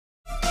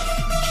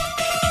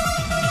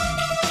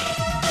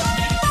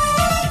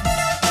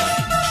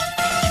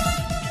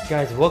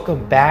guys,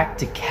 welcome back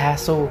to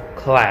Castle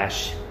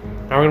Clash.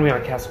 Now we're going to be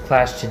on Castle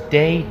Clash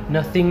today.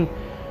 Nothing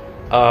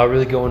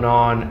really going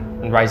on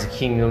in Rise of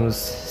Kingdoms,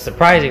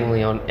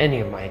 surprisingly, on any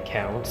of my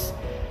accounts.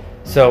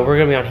 So we're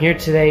going to be on here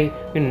today.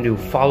 We're going to do a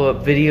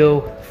follow-up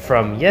video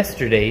from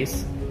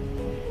yesterday's.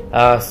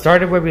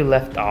 Started where we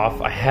left off.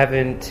 I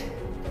haven't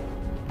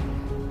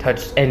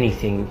touched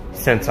anything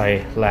since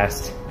I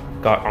last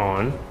got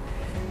on.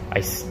 I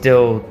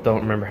still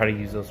don't remember how to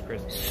use those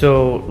crystals.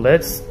 So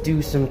let's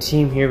do some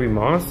Team Hero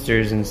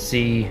Monsters and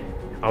see.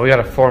 Oh, we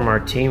gotta form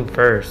our team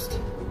first.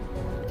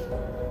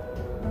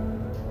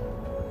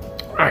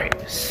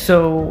 Alright,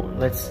 so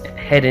let's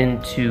head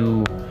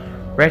into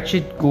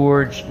Wretched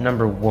Gorge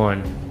number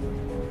 1.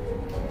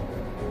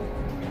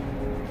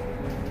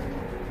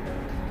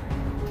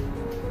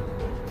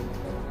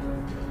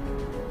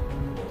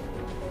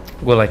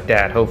 Go like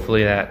that.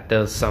 Hopefully that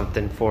does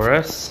something for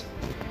us.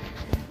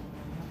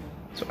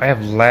 So I have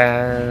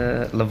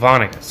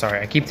Lavonica.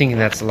 Sorry, I keep thinking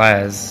that's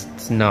Laz.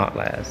 It's not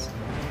Laz.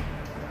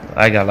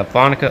 I got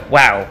Lavonica.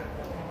 Wow,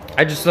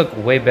 I just look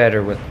way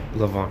better with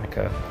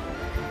Lavonica.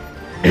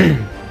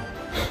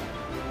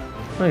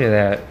 Look at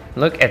that.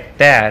 Look at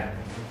that.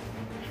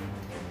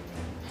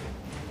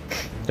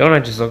 Don't I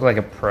just look like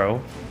a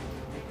pro?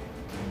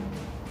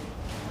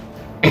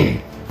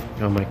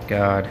 Oh my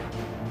god.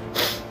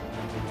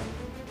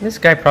 This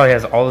guy probably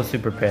has all the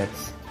super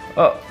pets.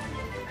 Oh.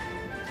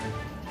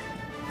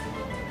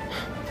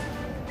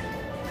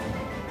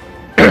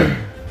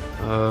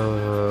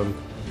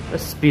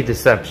 Let's speed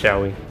this up,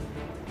 shall we?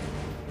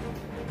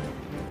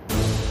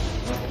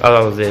 Oh,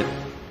 that was it.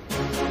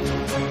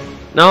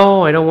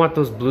 No, I don't want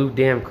those blue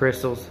damn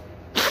crystals.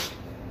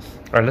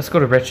 Alright, let's go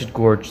to Wretched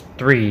Gorge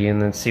 3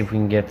 and then see if we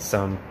can get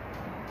some.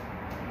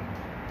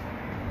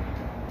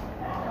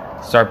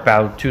 Start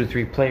battle 2 to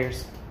 3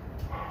 players.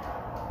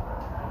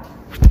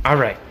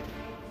 Alright.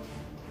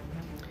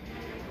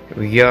 Here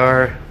we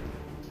are.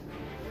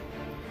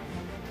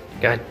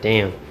 God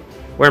damn.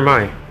 Where am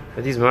I?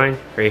 Are these mine?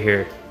 Right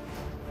here.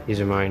 These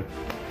are mine.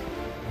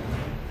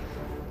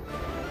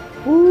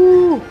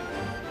 Woo!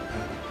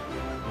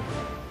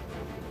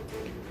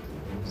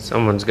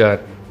 Someone's got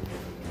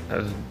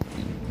a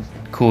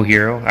cool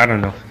hero. I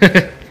don't know.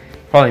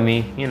 Probably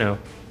me, you know,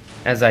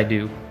 as I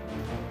do.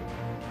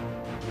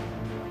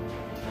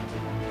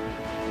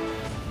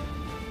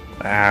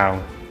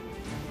 Wow.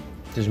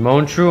 There's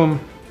Montroom.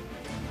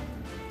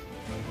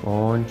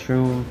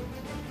 Montroom.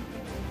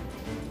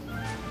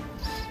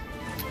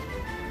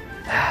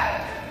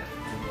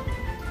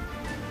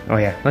 Oh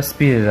yeah, let's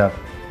speed it up.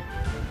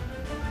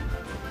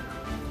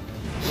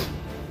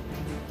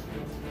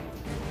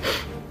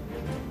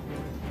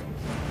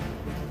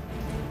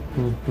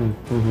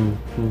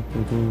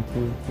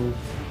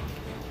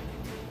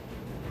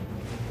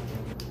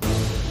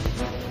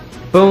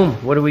 Boom!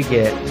 What do we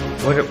get?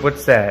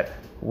 What's that?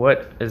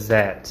 What is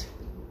that?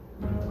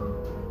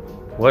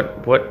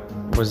 What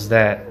was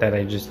that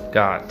I just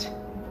got?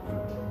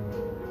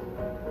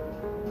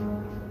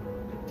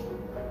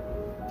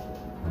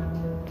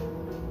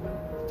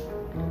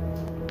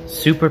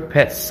 Super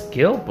Pet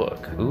Skill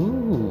Book.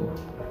 Ooh.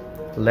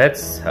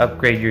 Let's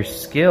upgrade your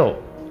skill.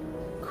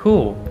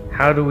 Cool.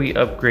 How do we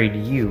upgrade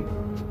you?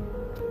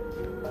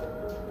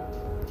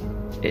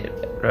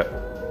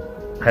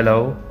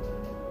 Hello?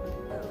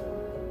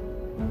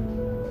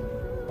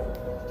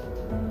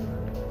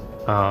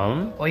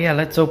 Oh yeah,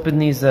 let's open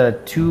these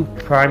 2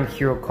 Prime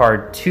Hero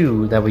Card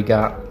 2 that we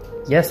got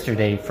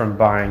yesterday from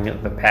buying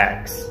the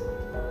packs.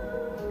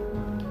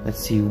 Let's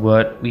see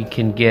what we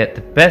can get. The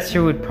best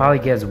here would probably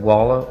get is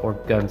Walla or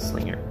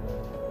Gunslinger.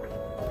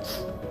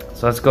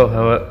 So let's go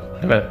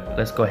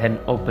ahead and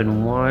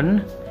open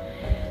one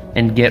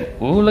and get.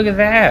 Ooh, look at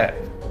that!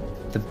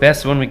 The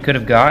best one we could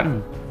have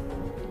gotten,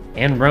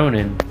 and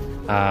Ronin.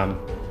 I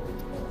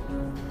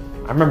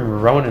remember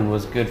Ronin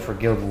was good for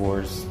Guild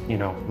Wars, you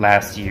know,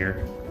 last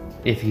year,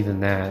 if even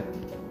that.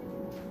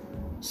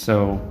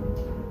 So,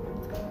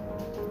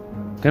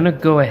 gonna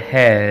go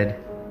ahead.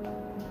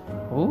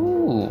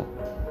 Ooh.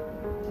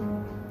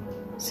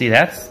 See,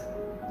 that's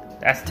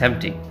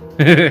tempting.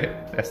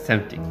 That's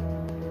tempting.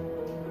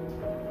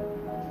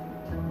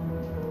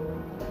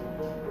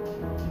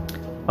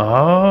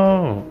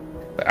 Oh,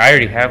 but I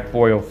already have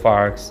Boreal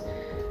Fox.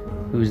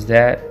 Who's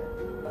that?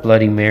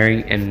 Bloody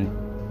Mary and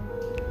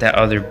that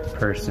other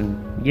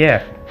person.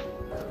 Yeah.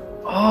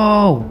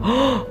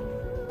 Oh,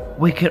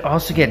 we could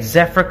also get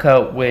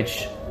Zephrika,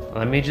 which,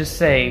 let me just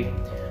say,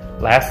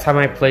 last time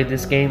I played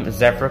this game,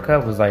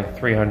 Zephrika was like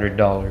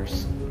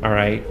 $300. All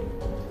right.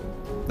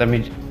 Let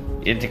me.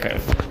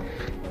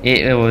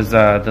 It was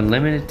the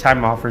limited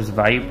time offers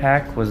value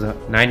pack was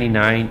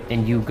 $99,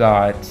 and you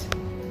got,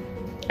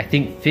 I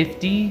think,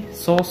 50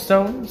 soul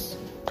stones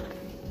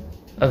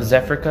of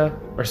Zephrika,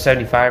 or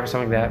 75 or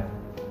something like that.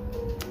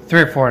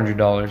 $300 or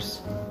 $400.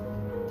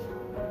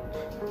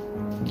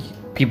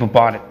 People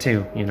bought it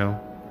too, you know.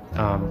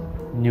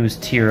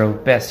 Newest hero,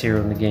 best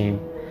hero in the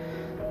game.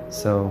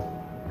 So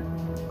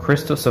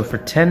Crystal. So for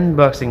 $10,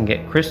 I can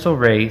get Crystal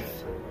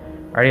Wraith.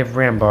 I already have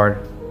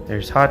Rambard.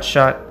 There's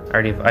Hotshot, I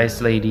already have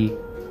Ice Lady.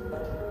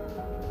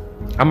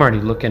 I'm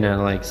already looking at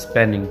like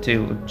spending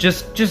too.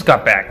 Just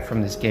got back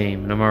from this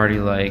game and I'm already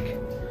like,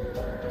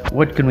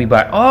 what can we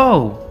buy?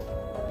 Oh,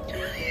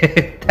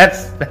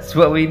 that's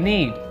what we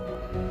need.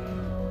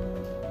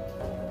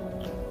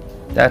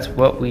 That's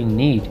what we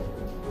need.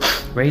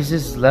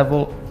 Raises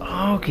level.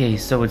 Okay,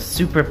 so it's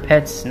Super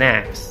Pet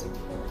Snacks.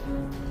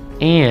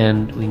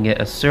 And we can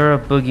get Asura,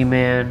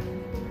 Boogeyman,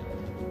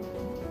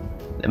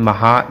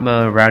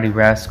 Mahatma, Rowdy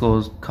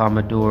Rascals,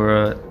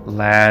 Commodora,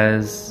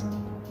 Laz.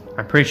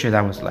 I'm pretty sure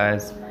that was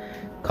Laz.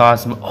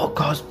 Cosmo. Oh,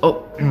 Cosmo.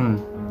 Oh.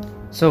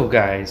 So,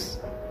 guys,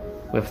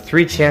 we have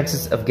 3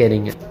 chances of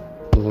getting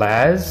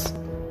Laz,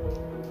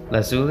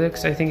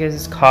 Lazulix, I think it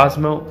is,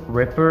 Cosmo,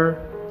 Ripper.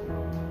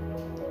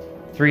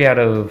 3 out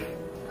of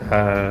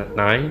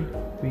 9.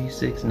 3,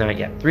 6, 9.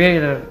 Yeah, 3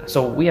 out of.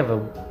 So we have a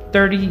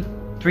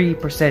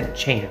 33%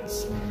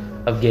 chance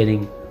of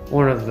getting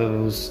one of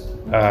those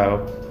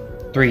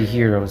 3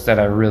 heroes that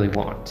I really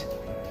want.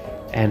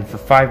 And for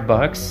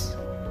 $5,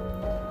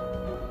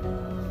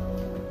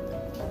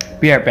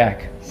 be right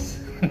back.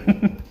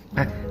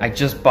 I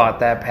just bought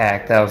that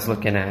pack that I was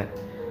looking at.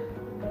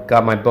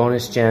 Got my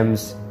bonus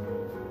gems.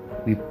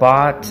 We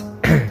bought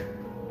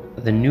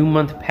the new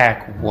month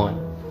pack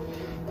 1.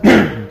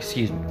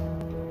 Excuse me.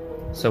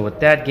 So what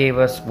that gave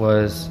us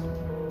was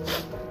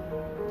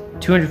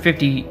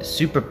 250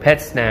 Super Pet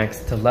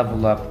Snacks to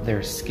level up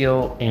their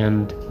skill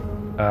and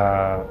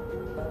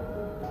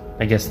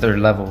I guess their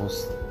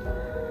levels.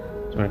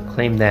 So I'm gonna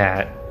claim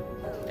that.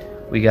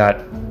 We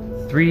got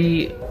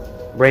 3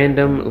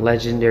 random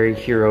legendary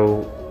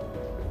hero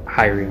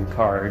hiring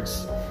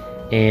cards,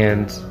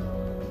 and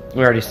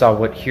we already saw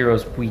what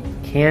heroes we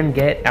can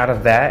get out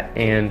of that,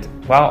 and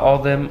while all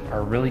of them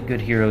are really good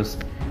heroes,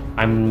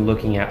 I'm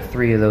looking at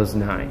 3 of those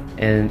 9,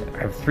 and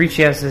I have 3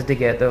 chances to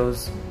get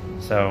those,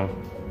 so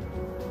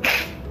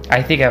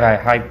I think I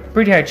have a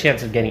pretty high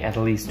chance of getting at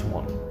least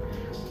 1.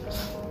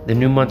 The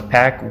new month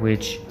pack,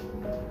 which,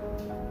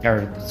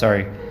 or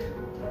sorry,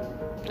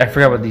 I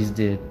forgot what these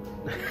did.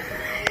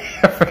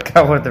 I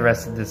forgot what the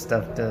rest of this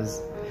stuff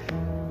does.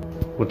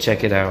 We'll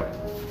check it out.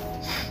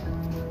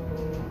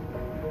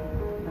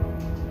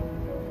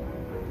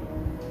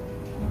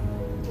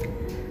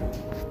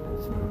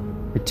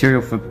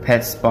 Material for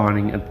pet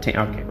spawning obtain.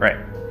 Okay, right.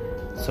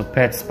 So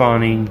pet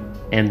spawning,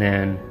 and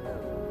then.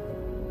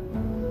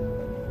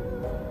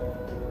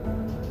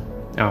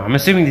 Oh, I'm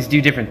assuming these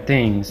do different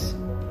things,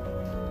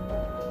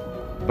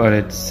 but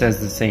it says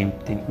the same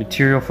thing.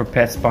 Material for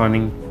pet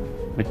spawning.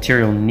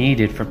 Material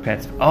needed for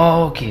pets.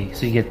 Oh, okay.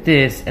 So you get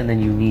this, and then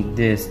you need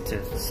this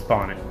to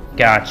spawn it.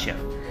 Gotcha.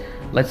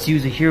 Let's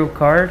use a hero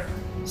card.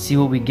 See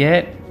what we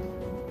get.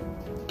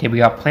 Okay, we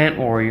got Plant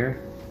Warrior.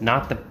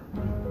 Not the.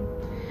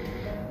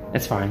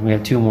 That's fine. We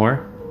have 2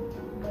 more.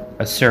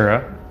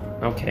 Asura.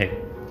 Okay.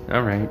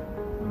 All right.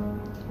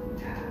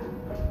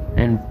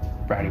 And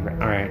Rowdy.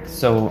 All right.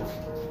 So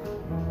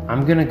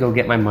I'm gonna go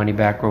get my money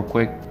back real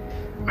quick.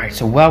 All right.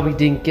 So while we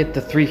didn't get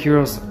the 3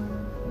 heroes,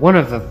 one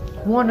of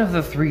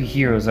the 3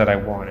 heroes that I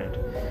wanted.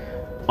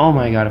 Oh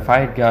my god, if I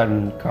had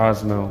gotten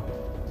Cosmo,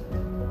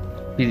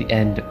 be the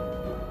end.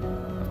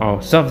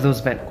 Oh, some of those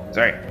event.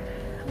 Alright.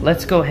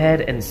 Let's go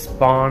ahead and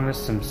spawn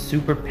some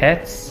super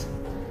pets.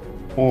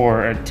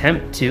 Or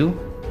attempt to.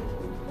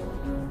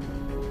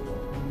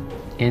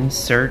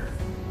 Insert.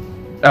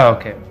 Oh,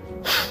 okay.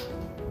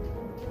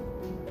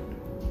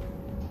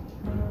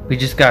 We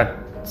just got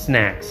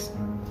snacks.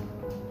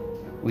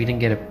 We didn't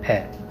get a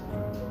pet.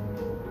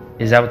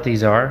 Is that what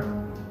these are?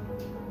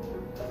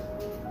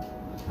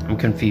 I'm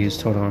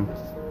confused. Hold on.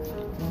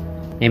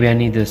 Maybe I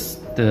need this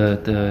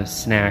the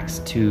snacks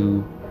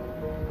to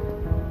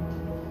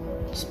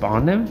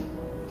spawn them?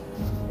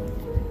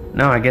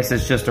 No, I guess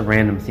it's just a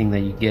random thing that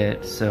you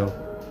get, so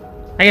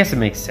I guess it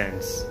makes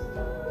sense.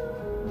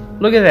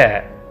 Look at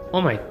that.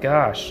 Oh my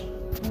gosh.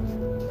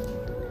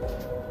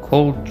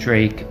 Cold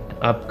Drake,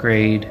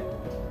 upgrade,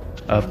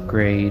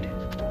 upgrade.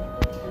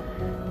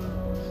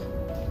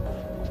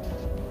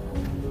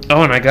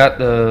 Oh, and I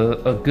got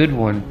a good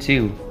one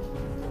too.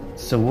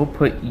 So we'll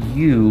put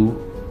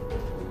you.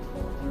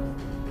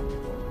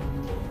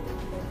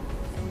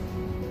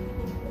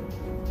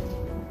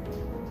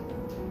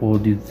 We'll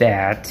do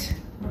that.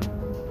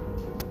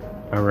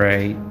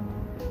 Alright.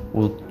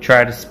 We'll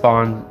try to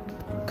spawn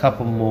a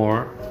couple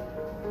more.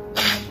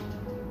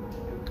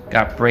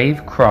 Got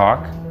Brave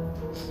Croc.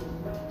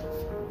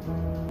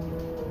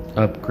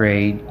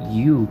 Upgrade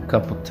you a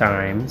couple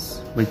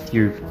times with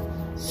your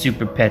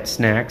super pet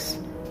snacks.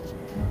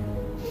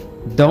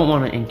 Don't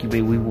want to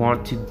incubate. We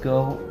want to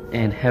go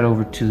and head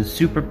over to the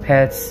super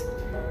pets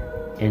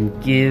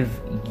and give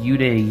you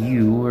to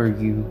you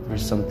or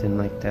something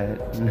like that.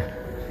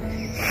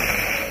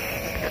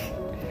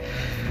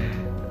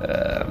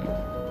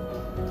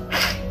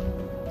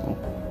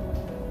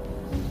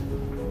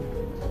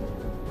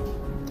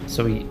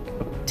 So we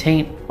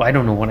obtain. Well, I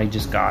don't know what I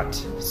just got.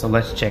 So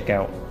let's check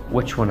out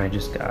which one I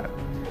just got.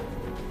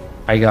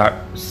 I got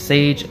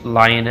Sage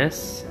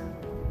Lioness.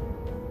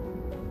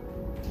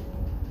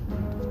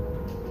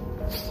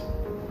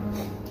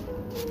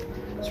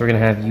 So we're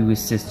gonna have you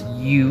assist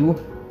you.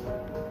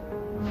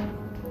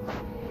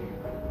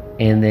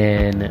 And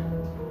then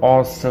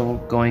also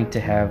going to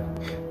have...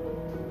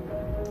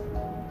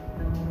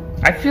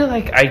 I feel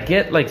like I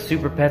get like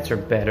super pets are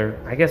better.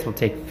 I guess we'll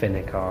take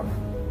Finnick off.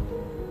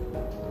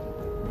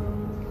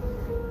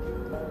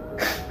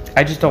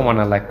 I just don't want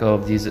to let go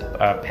of these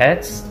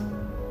pets.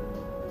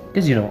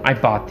 Because, you know, I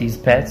bought these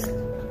pets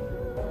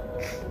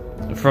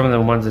from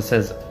the ones that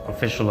says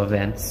official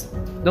events.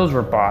 Those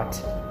were bought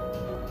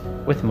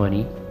with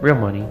money, real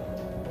money,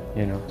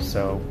 you know,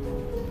 so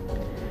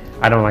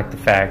I don't like the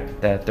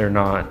fact that they're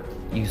not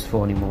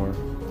useful anymore.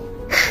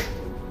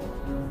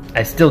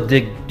 I still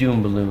dig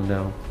Doom Balloon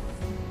though.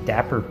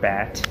 Dapper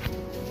Bat.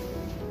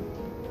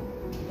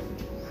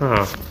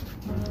 Huh.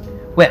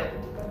 Well,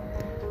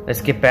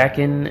 let's get back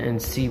in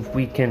and see if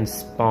we can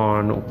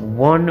spawn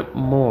one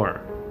more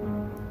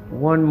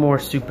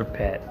super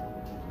pet.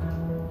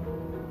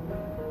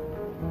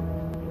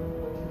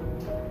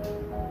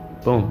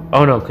 Boom.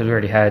 Oh no, because we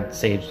already had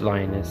Sage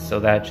Lioness, so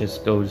that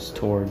just goes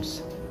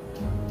towards...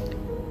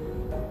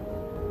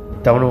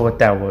 Don't know what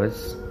that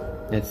was.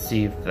 Let's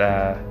see if...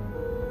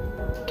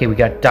 Okay, we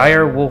got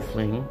Dire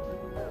Wolfling.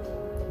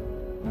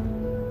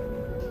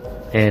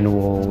 And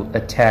we'll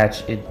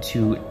attach it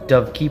to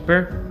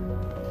Dovekeeper.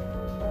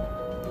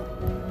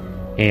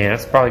 And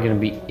that's probably going to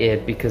be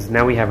it, because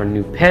now we have our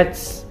new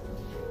pets.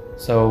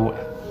 So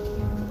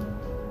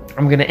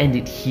I'm going to end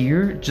it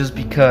here, just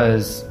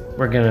because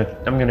I'm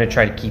going to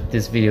try to keep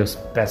this video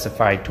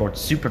specified towards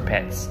super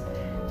pets.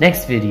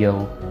 Next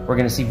video, we're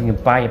going to see if we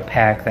can buy a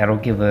pack that'll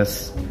give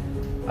us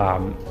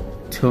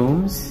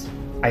tombs.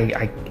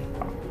 I'm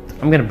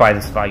going to buy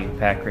this volume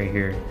pack right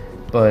here,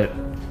 but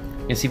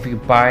and see if we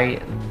could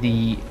buy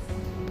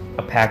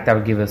a pack that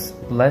would give us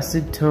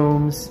Blessed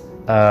Tomes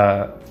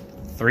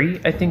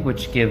 3, I think,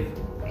 which give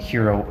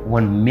hero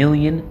 1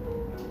 million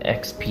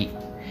XP,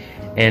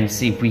 and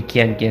see if we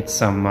can get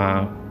some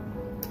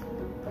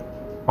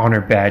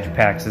honor badge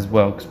packs as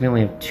well, because we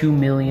only have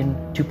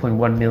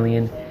 2.1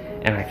 million,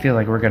 and I feel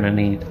like we're gonna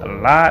need a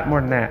lot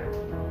more than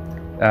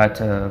that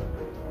to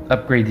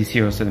upgrade these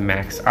heroes to the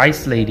max.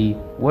 Ice Lady,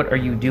 what are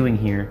you doing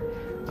here?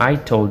 I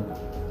told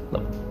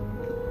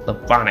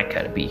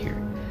Lavonica to be here.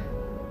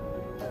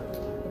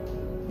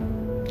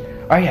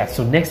 Oh yeah,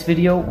 so next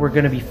video we're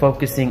going to be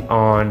focusing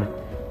on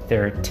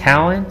their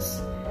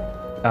talents,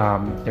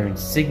 their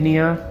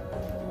insignia.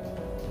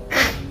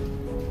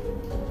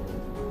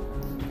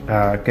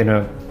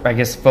 Gonna, I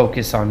guess,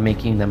 focus on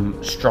making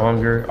them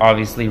stronger.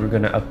 Obviously we're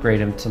going to upgrade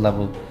them to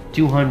level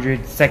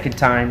 200 second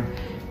time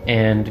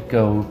and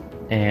go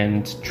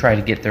and try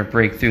to get their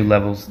breakthrough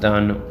levels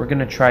done. We're going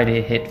to try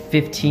to hit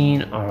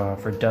 15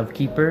 for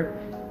Dovekeeper.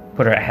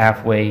 Put her at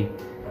halfway.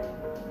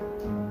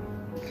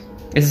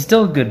 It's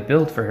still a good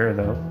build for her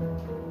though.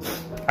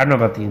 I don't know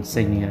about the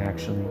insignia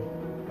actually.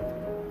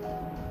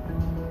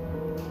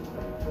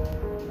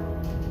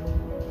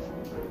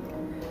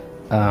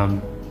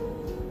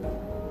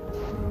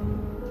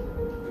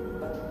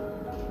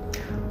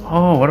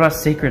 Oh, what about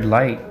Sacred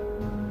Light?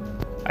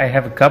 I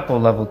have a couple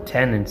level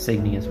 10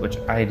 insignias, which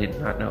I did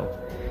not know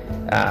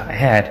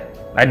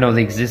I know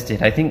they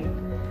existed. I think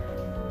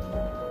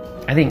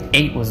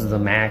 8 was the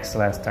max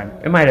last time.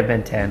 It might have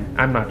been 10.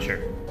 I'm not sure.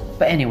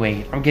 But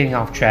anyway, I'm getting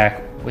off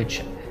track,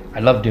 which I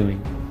love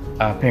doing,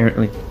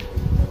 apparently.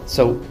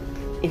 So,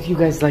 if you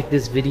guys like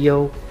this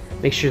video,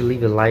 make sure to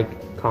leave a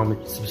like,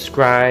 comment,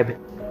 subscribe.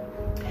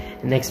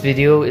 The next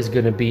video is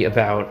going to be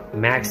about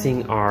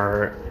maxing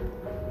our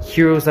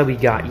heroes that we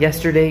got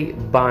yesterday,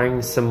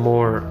 buying some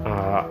more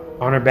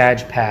honor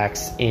badge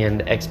packs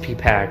and XP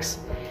packs,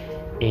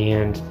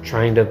 and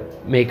trying to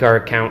make our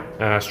account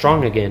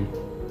strong again,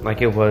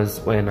 like it was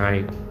when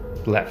I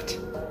left.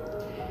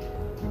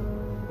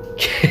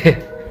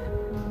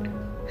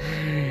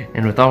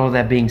 And with all of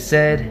that being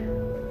said,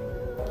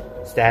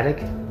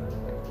 Static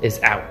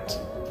is out.